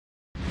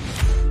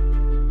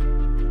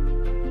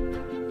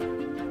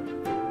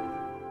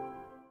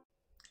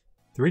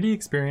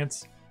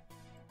3DEXPERIENCE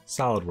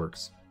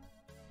SOLIDWORKS.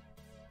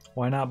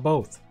 Why not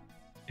both?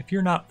 If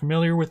you're not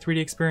familiar with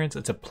 3DEXPERIENCE,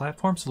 it's a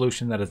platform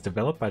solution that is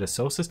developed by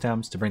Dassault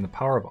Systems to bring the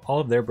power of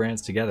all of their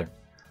brands together.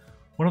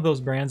 One of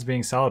those brands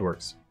being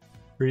SOLIDWORKS.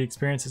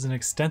 3DEXPERIENCE is an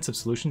extensive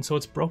solution, so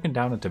it's broken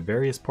down into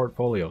various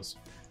portfolios.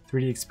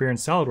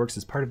 3DEXPERIENCE SOLIDWORKS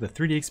is part of the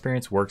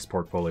 3DEXPERIENCE Works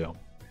portfolio.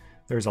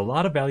 There's a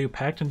lot of value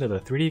packed into the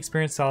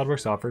 3DEXPERIENCE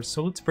SOLIDWORKS offers,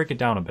 so let's break it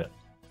down a bit.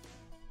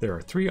 There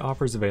are 3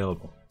 offers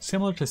available.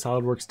 Similar to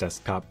SOLIDWORKS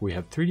Desktop, we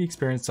have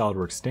 3DEXPERIENCE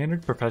SOLIDWORKS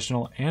Standard,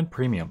 Professional, and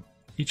Premium.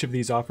 Each of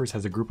these offers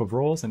has a group of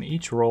roles, and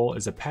each role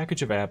is a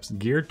package of apps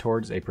geared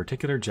towards a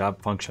particular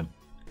job function.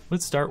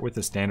 Let's start with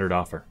the Standard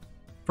offer.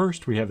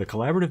 First, we have the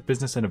Collaborative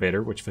Business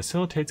Innovator, which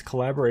facilitates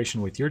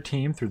collaboration with your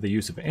team through the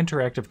use of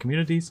interactive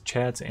communities,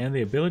 chats, and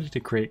the ability to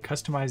create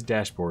customized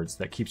dashboards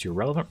that keeps your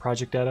relevant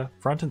project data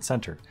front and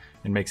center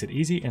and makes it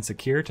easy and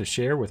secure to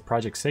share with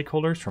project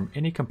stakeholders from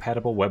any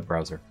compatible web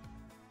browser.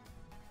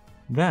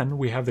 Then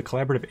we have the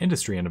Collaborative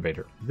Industry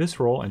Innovator. This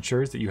role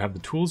ensures that you have the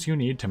tools you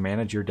need to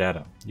manage your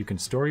data. You can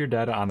store your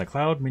data on the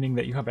cloud, meaning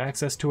that you have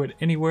access to it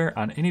anywhere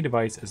on any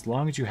device as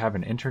long as you have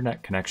an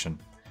internet connection.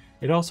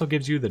 It also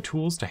gives you the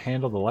tools to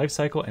handle the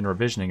lifecycle and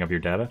revisioning of your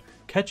data,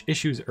 catch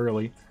issues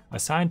early,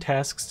 assign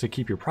tasks to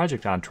keep your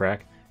project on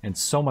track, and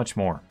so much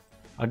more.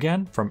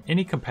 Again, from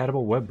any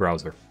compatible web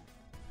browser.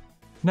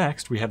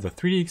 Next, we have the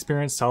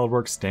 3DEXPERIENCE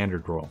SOLIDWORKS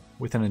Standard role.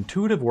 With an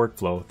intuitive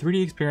workflow,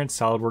 3DEXPERIENCE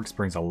SOLIDWORKS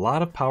brings a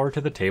lot of power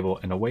to the table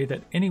in a way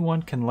that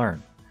anyone can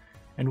learn.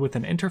 And with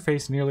an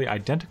interface nearly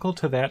identical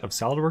to that of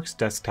SOLIDWORKS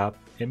Desktop,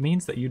 it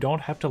means that you don't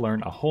have to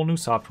learn a whole new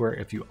software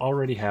if you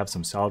already have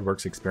some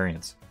SOLIDWORKS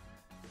experience.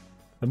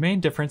 The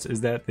main difference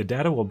is that the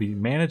data will be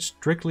managed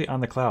strictly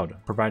on the cloud,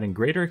 providing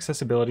greater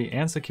accessibility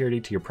and security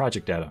to your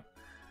project data.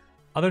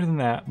 Other than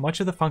that, much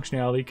of the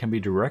functionality can be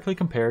directly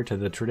compared to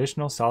the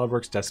traditional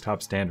SOLIDWORKS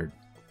Desktop Standard.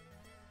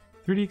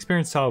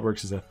 3DEXPERIENCE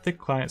SOLIDWORKS is a thick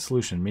client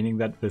solution, meaning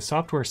that the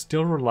software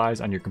still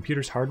relies on your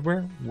computer's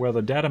hardware, while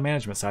the data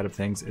management side of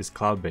things is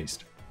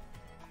cloud-based.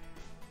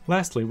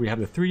 Lastly, we have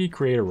the 3D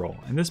Creator role,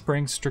 and this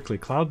brings strictly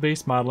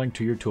cloud-based modeling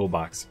to your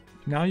toolbox.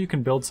 Now you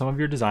can build some of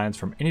your designs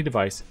from any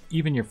device,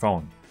 even your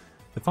phone.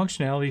 The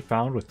functionality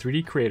found with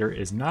 3D Creator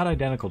is not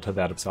identical to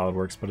that of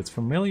SOLIDWORKS, but it's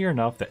familiar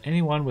enough that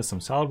anyone with some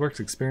SOLIDWORKS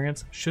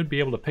experience should be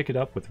able to pick it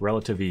up with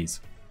relative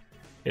ease.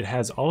 It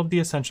has all of the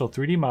essential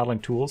 3D modeling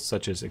tools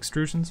such as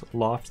extrusions,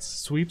 lofts,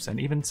 sweeps,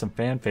 and even some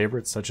fan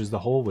favorites such as the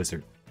Hole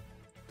Wizard.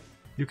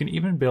 You can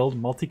even build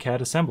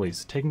multi-CAD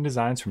assemblies, taking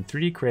designs from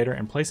 3D Creator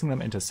and placing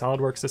them into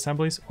SOLIDWORKS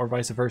assemblies or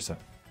vice versa.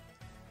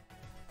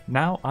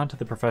 Now onto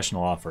the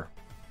Professional offer.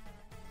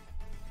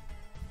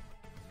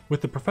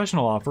 With the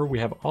Professional offer, we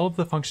have all of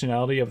the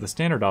functionality of the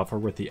Standard offer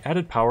with the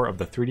added power of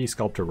the 3D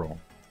Sculptor role.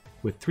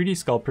 With 3D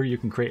Sculptor, you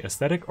can create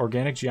aesthetic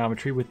organic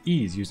geometry with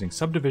ease using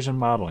subdivision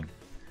modeling.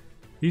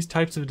 These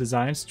types of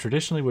designs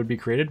traditionally would be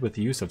created with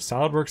the use of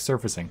SOLIDWORKS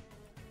surfacing.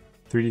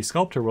 3D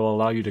Sculptor will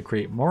allow you to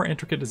create more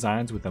intricate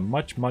designs with a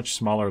much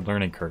smaller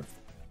learning curve.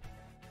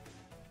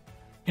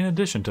 In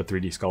addition to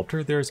 3D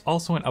Sculptor, there is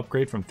also an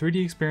upgrade from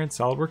 3DEXPERIENCE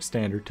SOLIDWORKS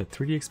Standard to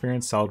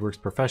 3DEXPERIENCE SOLIDWORKS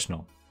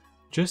Professional.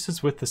 Just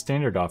as with the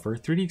Standard offer,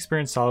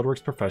 3DEXPERIENCE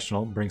SOLIDWORKS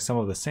Professional brings some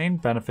of the same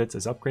benefits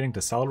as upgrading to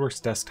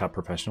SOLIDWORKS Desktop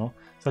Professional,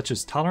 such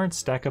as tolerance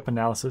stack-up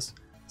analysis,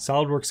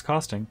 SOLIDWORKS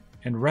costing,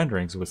 and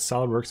renderings with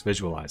SOLIDWORKS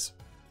Visualize.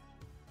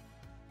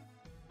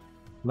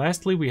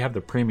 Lastly, we have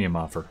the Premium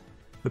offer.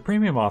 The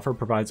Premium offer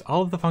provides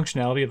all of the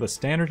functionality of the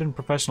Standard and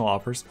Professional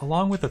offers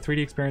along with the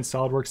 3DEXPERIENCE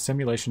SOLIDWORKS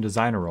Simulation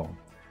Designer role.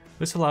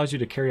 This allows you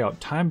to carry out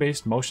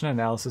time-based motion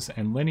analysis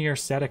and linear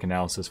static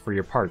analysis for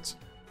your parts,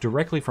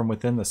 directly from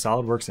within the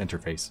SOLIDWORKS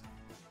interface.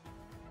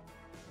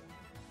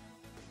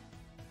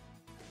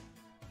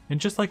 And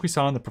just like we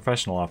saw in the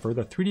Professional offer,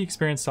 the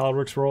 3DEXPERIENCE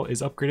SOLIDWORKS role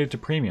is upgraded to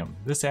Premium.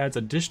 This adds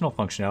additional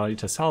functionality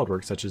to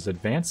SOLIDWORKS such as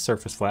advanced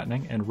surface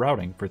flattening and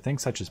routing for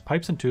things such as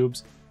pipes and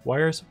tubes,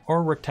 wires,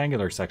 or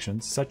rectangular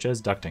sections such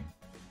as ducting.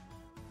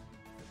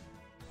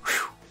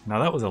 Whew, now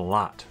that was a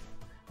lot,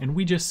 and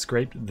we just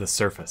scraped the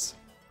surface.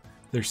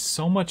 There's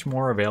so much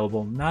more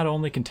available, not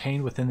only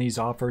contained within these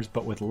offers,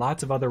 but with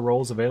lots of other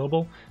roles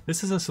available.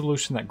 This is a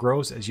solution that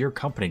grows as your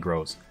company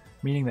grows,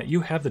 meaning that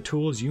you have the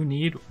tools you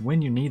need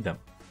when you need them.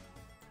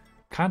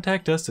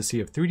 Contact us to see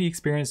if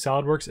 3DEXPERIENCE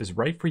SOLIDWORKS is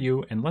right for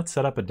you, and let's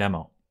set up a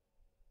demo.